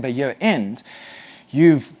December year end,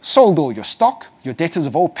 you've sold all your stock, your debtors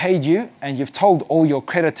have all paid you, and you've told all your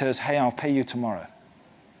creditors, hey, I'll pay you tomorrow.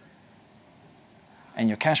 And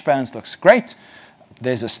your cash balance looks great.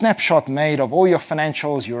 There's a snapshot made of all your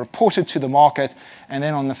financials, you report it to the market, and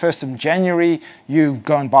then on the 1st of January, you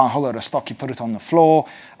go and buy a whole lot of stock, you put it on the floor,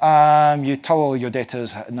 you tell all your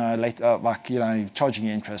debtors, no, charging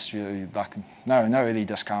you interest, no early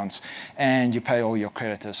discounts, and you pay all your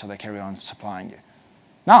creditors so they carry on supplying you.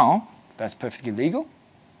 Now, that's perfectly legal,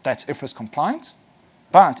 that's IFRS compliant,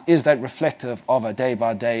 but is that reflective of a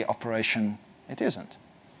day-by-day operation? It isn't.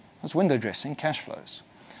 It's window dressing, cash flows.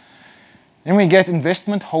 Then we get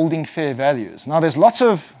investment holding fair values. Now, there's lots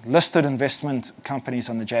of listed investment companies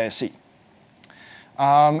on the JSE.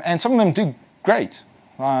 And some of them do great.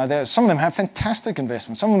 Some of them have fantastic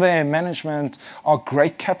investments. Some of their management are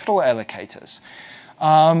great capital allocators.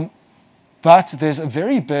 But there's a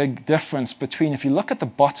very big difference between, if you look at the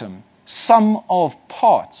bottom, sum of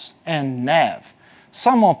parts and NAV.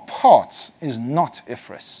 Sum of parts is not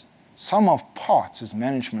IFRS. Sum of parts is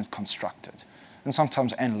management constructed. And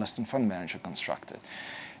sometimes analyst and fund manager constructed.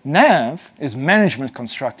 NAV is management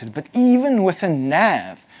constructed, but even within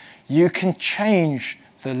NAV, you can change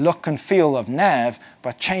the look and feel of NAV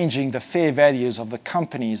by changing the fair values of the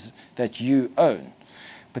companies that you own,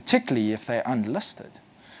 particularly if they're unlisted.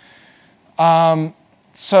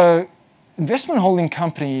 So investment holding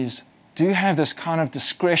companies do have this kind of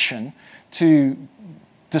discretion to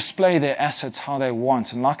display their assets how they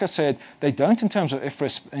want. And like I said, they don't in terms of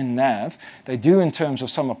IFRS in NAV, they do in terms of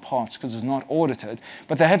sum of parts because it's not audited,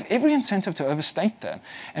 but they have every incentive to overstate them.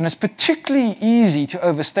 And it's particularly easy to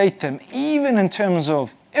overstate them even in terms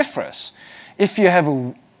of IFRS. If you have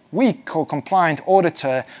a weak or compliant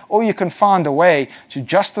auditor, or you can find a way to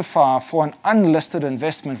justify for an unlisted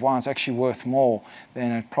investment why it's actually worth more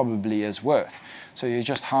than it probably is worth. So you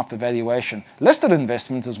just half the valuation. Listed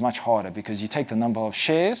investment is much harder because you take the number of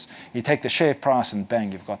shares, you take the share price, and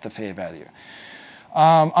bang, you've got the fair value.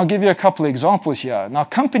 I'll give you a couple of examples here. Now,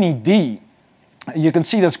 Company D, you can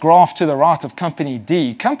see this graph to the right of Company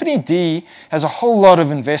D. Company D has a whole lot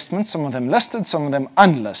of investments, some of them listed, some of them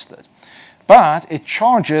unlisted. But it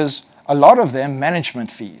charges a lot of them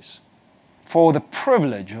management fees for the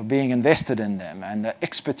privilege of being invested in them and the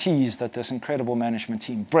expertise that this incredible management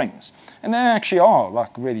team brings. And they actually are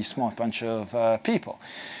like a really smart bunch of people.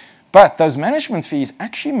 But those management fees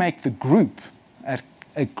actually make the group, at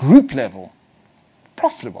a group level,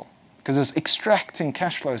 profitable because it's extracting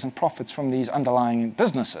cash flows and profits from these underlying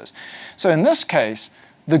businesses. So in this case,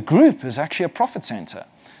 the group is actually a profit center.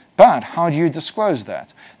 But how do you disclose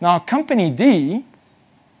that? Now, Company D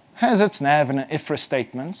has its NAV and IFRS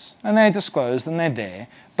statements, and they're disclosed and they're there,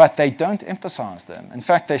 but they don't emphasize them. In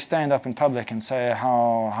fact, they stand up in public and say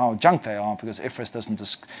how junk they are because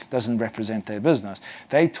IFRS doesn't represent their business.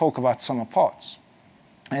 They talk about sum of parts.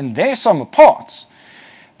 And their sum of parts,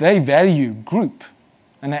 they value group,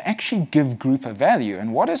 and they actually give group a value.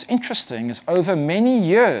 And what is interesting is over many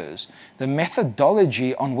years, the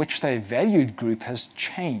methodology on which they valued group has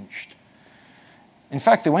changed. In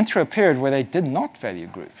fact, they went through a period where they did not value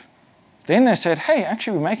group. Then they said, hey,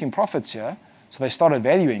 actually we're making profits here. So they started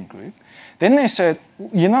valuing group. Then they said,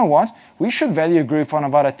 you know what? We should value group on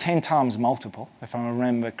about a 10 times multiple, if I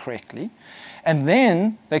remember correctly. And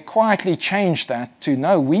then they quietly changed that to,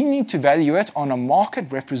 no, we need to value it on a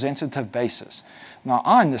market representative basis. Now,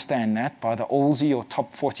 I understand that by the ALSI or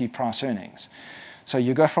top 40 price earnings. So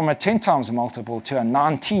you go from a 10 times multiple to a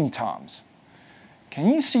 19 times. Can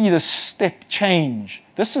you see the step change?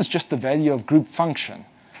 This is just the value of group function.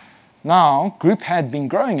 Now, group had been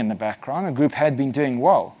growing in the background, and group had been doing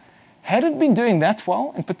well. Had it been doing that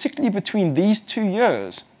well, and particularly between these 2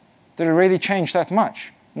 years, did it really change that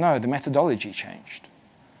much? No, the methodology changed.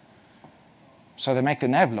 So they make the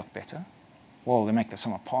NAV look better. Well, they make the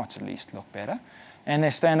sum of parts at least look better. And they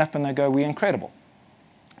stand up and they go, we're incredible.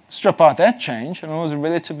 Strip out that change, and it was a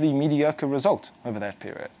relatively mediocre result over that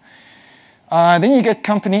period. Then you get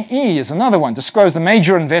company E is another one. Disclose the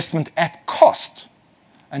major investment at cost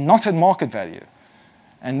and not at market value.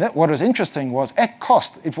 And what was interesting was at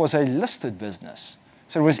cost, it was a listed business.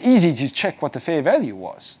 So it was easy to check what the fair value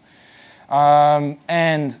was.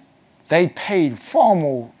 And they paid far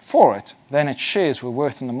more for it than its shares were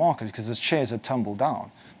worth in the market because its shares had tumbled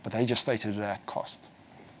down. But they just stated it at cost.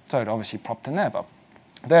 So it obviously propped the NAV up.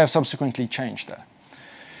 They have subsequently changed that.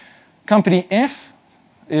 Company F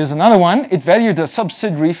is another one. It valued a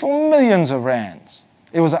subsidiary for millions of rands.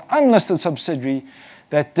 It was an unlisted subsidiary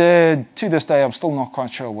that did, to this day, I'm still not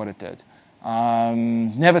quite sure what it did.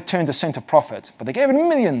 Never turned a cent of profit, but they gave it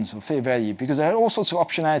millions of fair value because it had all sorts of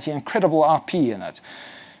optionality and incredible IP in it.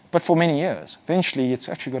 But for many years, eventually it's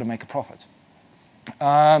actually got to make a profit.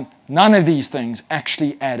 None of these things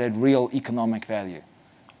actually added real economic value.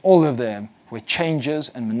 All of them were changes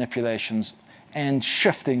and manipulations and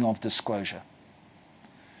shifting of disclosure.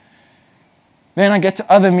 Then I get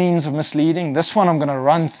to other means of misleading. This one I'm going to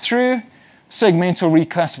run through. Segmental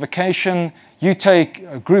reclassification. You take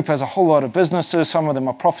a group as a whole lot of businesses. Some of them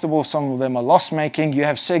are profitable, some of them are loss-making. You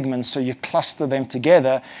have segments, so you cluster them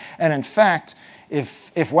together. And in fact,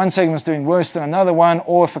 if one segment is doing worse than another one,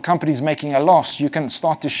 or if a company is making a loss, you can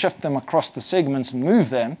start to shift them across the segments and move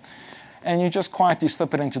them. And you just quietly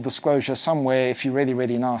slip it into disclosure somewhere. If you're really,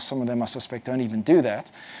 really nice, some of them I suspect don't even do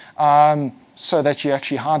that. So that you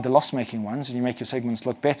actually hide the loss-making ones and you make your segments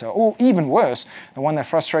look better. Or even worse, the one that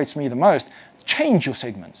frustrates me the most, change your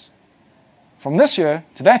segments. From this year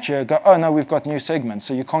to that year, go, oh no, we've got new segments,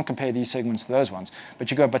 so you can't compare these segments to those ones.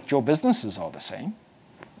 But you go, but your businesses are the same.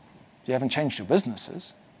 You haven't changed your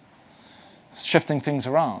businesses. Shifting things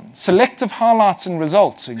around. Selective highlights and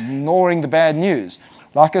results, ignoring the bad news.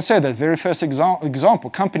 Like I said, that very first example,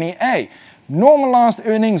 company A, normalized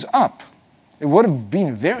earnings up. It would have been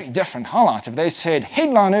a very different highlight if they said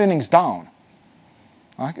headline earnings down.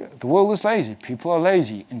 Like, the world is lazy, people are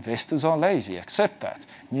lazy, investors are lazy, accept that.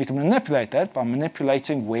 And you can manipulate that by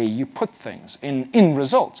manipulating where you put things in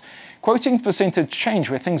results. Quoting percentage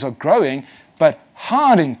change where things are growing, but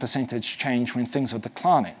hiding percentage change when things are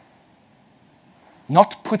declining.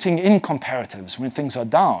 Not putting in comparatives when things are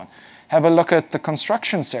down. Have a look at the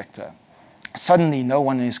construction sector. Suddenly no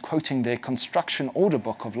one is quoting their construction order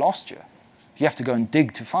book of last year. You have to go and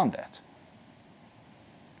dig to find that.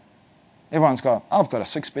 Everyone's got, I've got a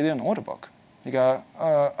 6 billion order book. You go,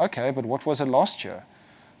 okay, but what was it last year?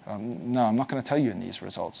 No, I'm not going to tell you in these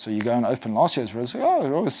results. So you go and open last year's results. Oh,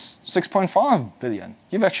 it was 6.5 billion.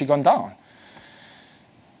 You've actually gone down.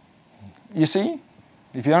 You see,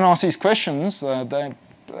 if you don't ask these questions, no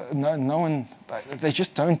one, they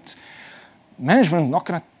just don't. Management is not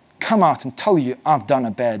going to come out and tell you, I've done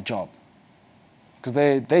a bad job. Because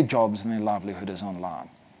their jobs and their livelihood is online.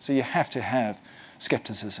 So you have to have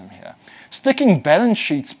skepticism here. Sticking balance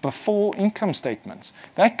sheets before income statements.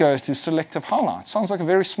 That goes to selective highlights. Sounds like a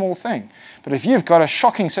very small thing. But if you've got a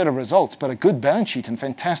shocking set of results, but a good balance sheet and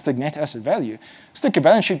fantastic net asset value, stick your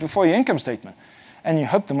balance sheet before your income statement. And you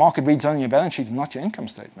hope the market reads only your balance sheet and not your income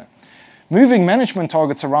statement. Moving management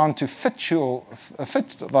targets around to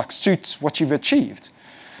like suit what you've achieved.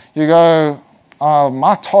 You go,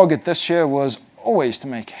 my target this year was always to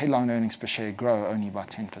make headline earnings per share grow only by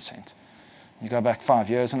 10%. You go back 5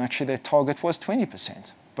 years and actually their target was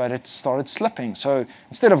 20%. but it started slipping. So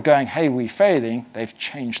instead of going, hey, we're failing, they've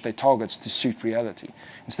changed their targets to suit reality,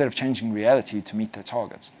 instead of changing reality to meet their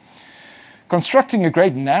targets. Constructing a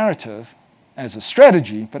great narrative as a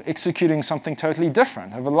strategy, but executing something totally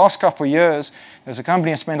different. Over the last couple of years, there's a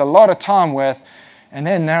company I spent a lot of time with, and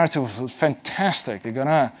their narrative was fantastic. They're going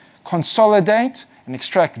to consolidate and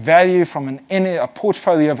extract value from a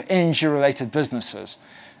portfolio of energy-related businesses.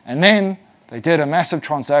 And then they did a massive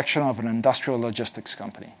transaction of an industrial logistics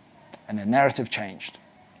company, and their narrative changed.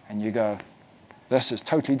 And you go, this is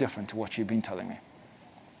totally different to what you've been telling me.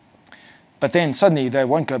 But then suddenly they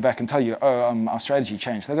won't go back and tell you, oh, our strategy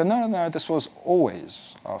changed. They go, no, this was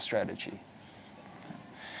always our strategy.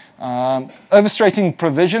 Overstating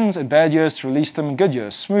provisions in bad years to release them in good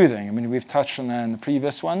years. Smoothing, I mean, we've touched on that in the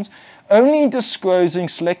previous ones. Only disclosing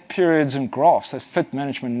select periods and graphs that fit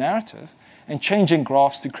management narrative, and changing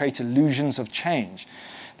graphs to create illusions of change.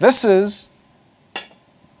 This is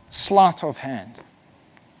sleight of hand.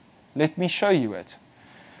 Let me show you it.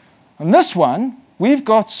 On this one, we've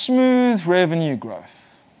got smooth revenue growth.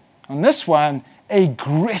 On this one,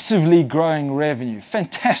 aggressively growing revenue,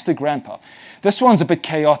 fantastic ramp up. This one's a bit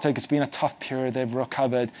chaotic, it's been a tough period, they've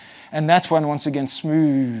recovered. And that one, once again,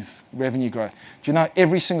 smooth revenue growth. Do you know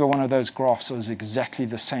every single one of those graphs is exactly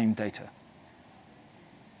the same data?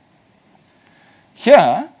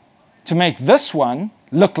 Here, to make this one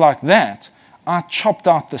look like that, I chopped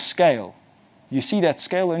out the scale. You see that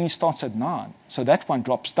scale only starts at 9, so that one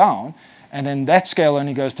drops down. And then that scale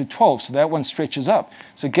only goes to 12, so that one stretches up.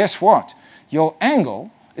 So guess what? Your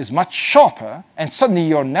angle is much sharper, and suddenly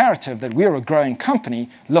your narrative that we're a growing company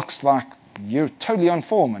looks like you're totally on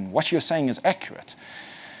form, and what you're saying is accurate.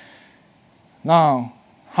 Now,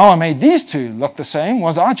 how I made these two look the same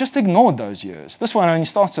was I just ignored those years. This one only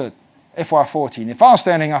starts at FY14. If I was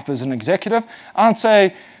standing up as an executive, I'd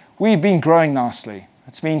say, we've been growing nicely.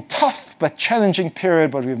 It's been tough but challenging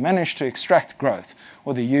period, but we've managed to extract growth,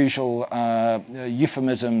 or the usual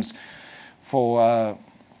euphemisms for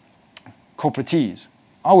corporatees.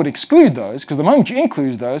 I would exclude those, because the moment you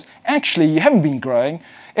include those, actually you haven't been growing.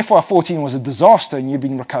 FY14 was a disaster and you've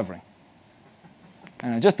been recovering.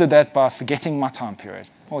 And I just did that by forgetting my time period,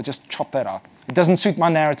 or just chop that out. It doesn't suit my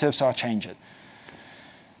narrative, so I change it.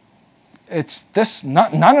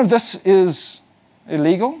 None of this is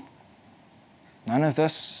illegal. None of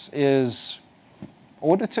this is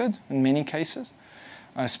audited in many cases,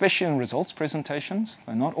 especially in results presentations.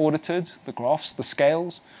 They're not audited, the graphs, the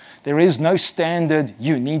scales. There is no standard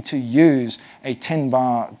you need to use a 10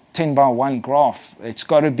 by 1 graph. It's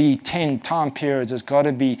got to be 10 time periods. It's got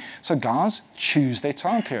to be. So guys, choose their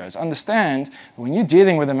time periods. Understand, when you're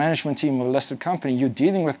dealing with a management team of a listed company, you're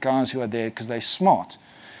dealing with guys who are there because they're smart.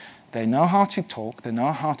 They know how to talk, they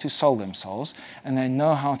know how to sell themselves, and they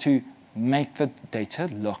know how to make the data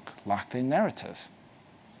look like their narrative.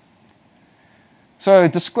 So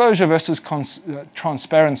disclosure versus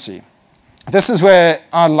transparency. This is where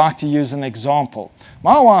I'd like to use an example.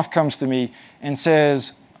 My wife comes to me and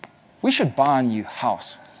says, we should buy a new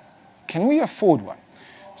house. Can we afford one?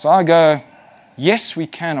 So I go, yes, we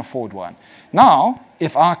can afford one. Now,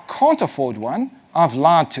 if I can't afford one, I've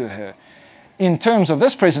lied to her. In terms of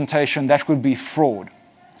this presentation, that would be fraud.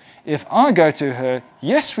 If I go to her,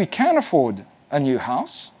 yes, we can afford a new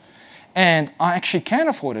house, and I actually can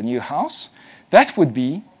afford a new house, that would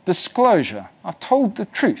be disclosure. I've told the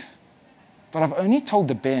truth, but I've only told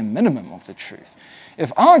the bare minimum of the truth.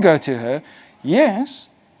 If I go to her, yes,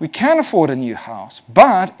 we can afford a new house,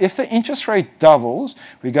 but if the interest rate doubles,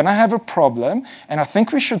 we're going to have a problem, and I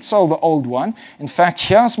think we should sell the old one. In fact,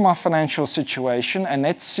 here's my financial situation, and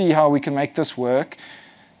let's see how we can make this work.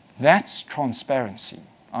 That's transparency.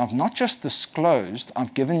 I've not just disclosed,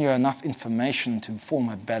 I've given you enough information to form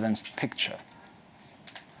a balanced picture.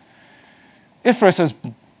 IFRS has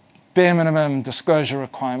bare minimum disclosure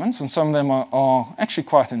requirements, and some of them are actually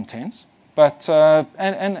quite intense, but,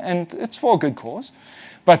 and it's for a good cause.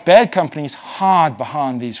 But bad companies hide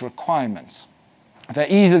behind these requirements. They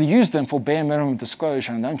either use them for bare minimum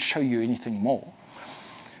disclosure and don't show you anything more.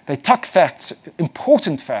 They tuck facts,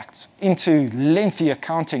 important facts, into lengthy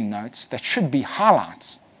accounting notes that should be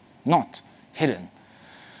highlights, not hidden.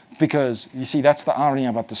 Because, you see, that's the irony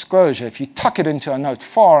about disclosure. If you tuck it into a note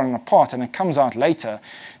far and apart and it comes out later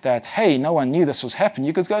that, hey, no one knew this was happening,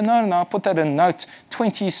 you could go, no, I'll put that in note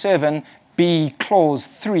 27, B, clause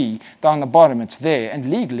 3, down the bottom, it's there, and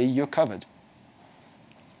legally you're covered.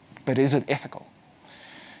 But is it ethical?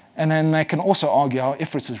 And then they can also argue how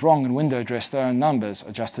IFRS is wrong and window dress their own numbers,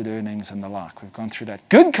 adjusted earnings and the like. We've gone through that.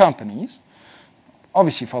 Good companies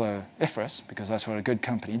obviously follow IFRS, because that's what a good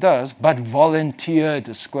company does, but volunteer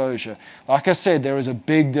disclosure. Like I said, there is a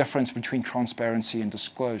big difference between transparency and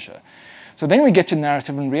disclosure. So then we get to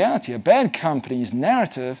narrative and reality. A bad company's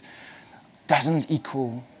narrative doesn't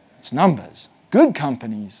equal its numbers. Good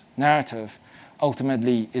company's narrative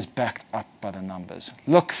ultimately is backed up by the numbers.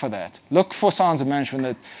 Look for that. Look for signs of management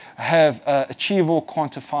that have achievable,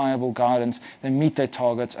 quantifiable guidance, they meet their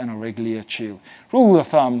targets and are regularly achieved. Rule of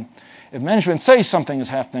thumb, if management says something is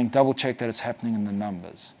happening, double check that it's happening in the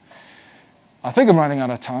numbers. I think I'm running out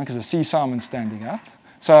of time because I see Simon standing up.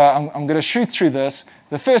 So I'm going to shoot through this.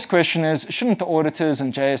 The first question is, shouldn't the auditors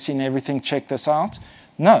and JSE and everything check this out?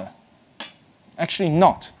 No, actually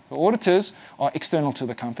not. The auditors are external to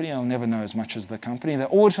the company. They'll never know as much as the company. They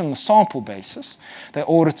audit on the sample basis. They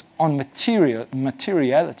audit on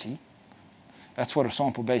materiality. That's what a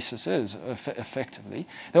sample basis is, effectively.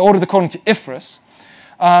 They audit according to IFRS.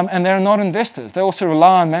 And they're not investors. They also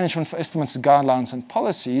rely on management for estimates, guidelines, and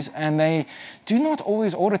policies, and they do not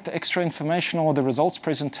always audit the extra information or the results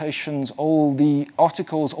presentations, all the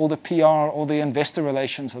articles, all the PR, all the investor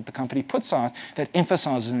relations that the company puts out that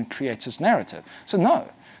emphasizes and creates its narrative. So no,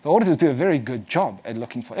 the auditors do a very good job at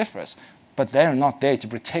looking for IFRS, but they're not there to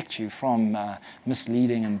protect you from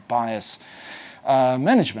misleading and bias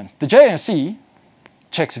management. The JSE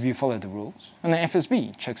checks if you follow the rules, and the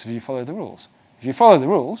FSB checks if you follow the rules. If you follow the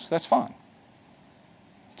rules, that's fine.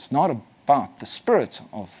 It's not about the spirit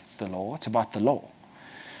of the law, it's about the law.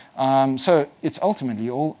 So it's ultimately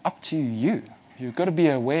all up to you. You've got to be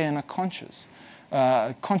aware and conscious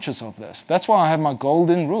of this. That's why I have my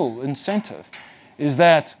golden rule incentive, is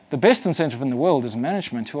that the best incentive in the world is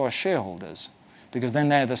management who are shareholders, because then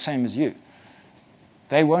they're the same as you.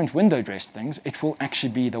 They won't window dress things. It will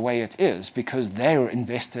actually be the way it is because they're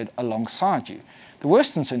invested alongside you. The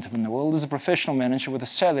worst incentive in the world is a professional manager with a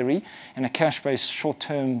salary and a cash-based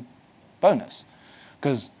short-term bonus,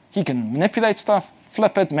 because he can manipulate stuff,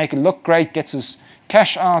 flip it, make it look great, gets his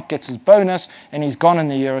cash out, gets his bonus, and he's gone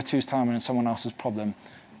in a year or two's time and it's someone else's problem.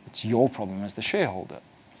 It's your problem as the shareholder.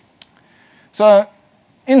 So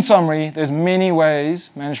in summary, there's many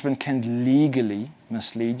ways management can legally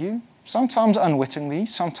mislead you, sometimes unwittingly,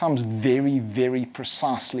 sometimes very, very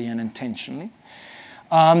precisely and intentionally.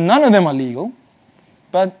 None of them are legal.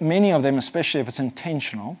 But many of them, especially if it's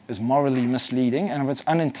intentional, is morally misleading. And if it's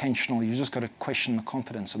unintentional, you just got to question the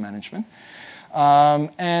competence of management.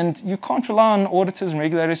 And you can't rely on auditors and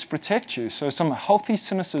regulators to protect you. So some healthy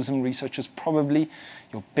cynicism research is probably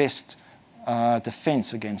your best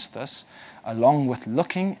defense against this, along with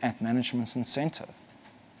looking at management's incentive.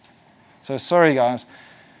 So sorry, guys.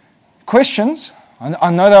 Questions?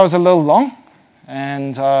 I know that was a little long.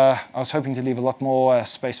 And I was hoping to leave a lot more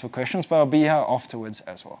space for questions, but I'll be here afterwards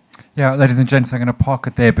as well. Yeah, ladies and gents, I'm going to park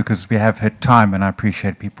it there because we have hit time, and I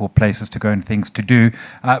appreciate people, places to go and things to do.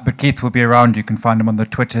 But Keith will be around. You can find him on the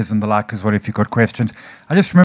Twitters and the like as well if you've got questions. I just remember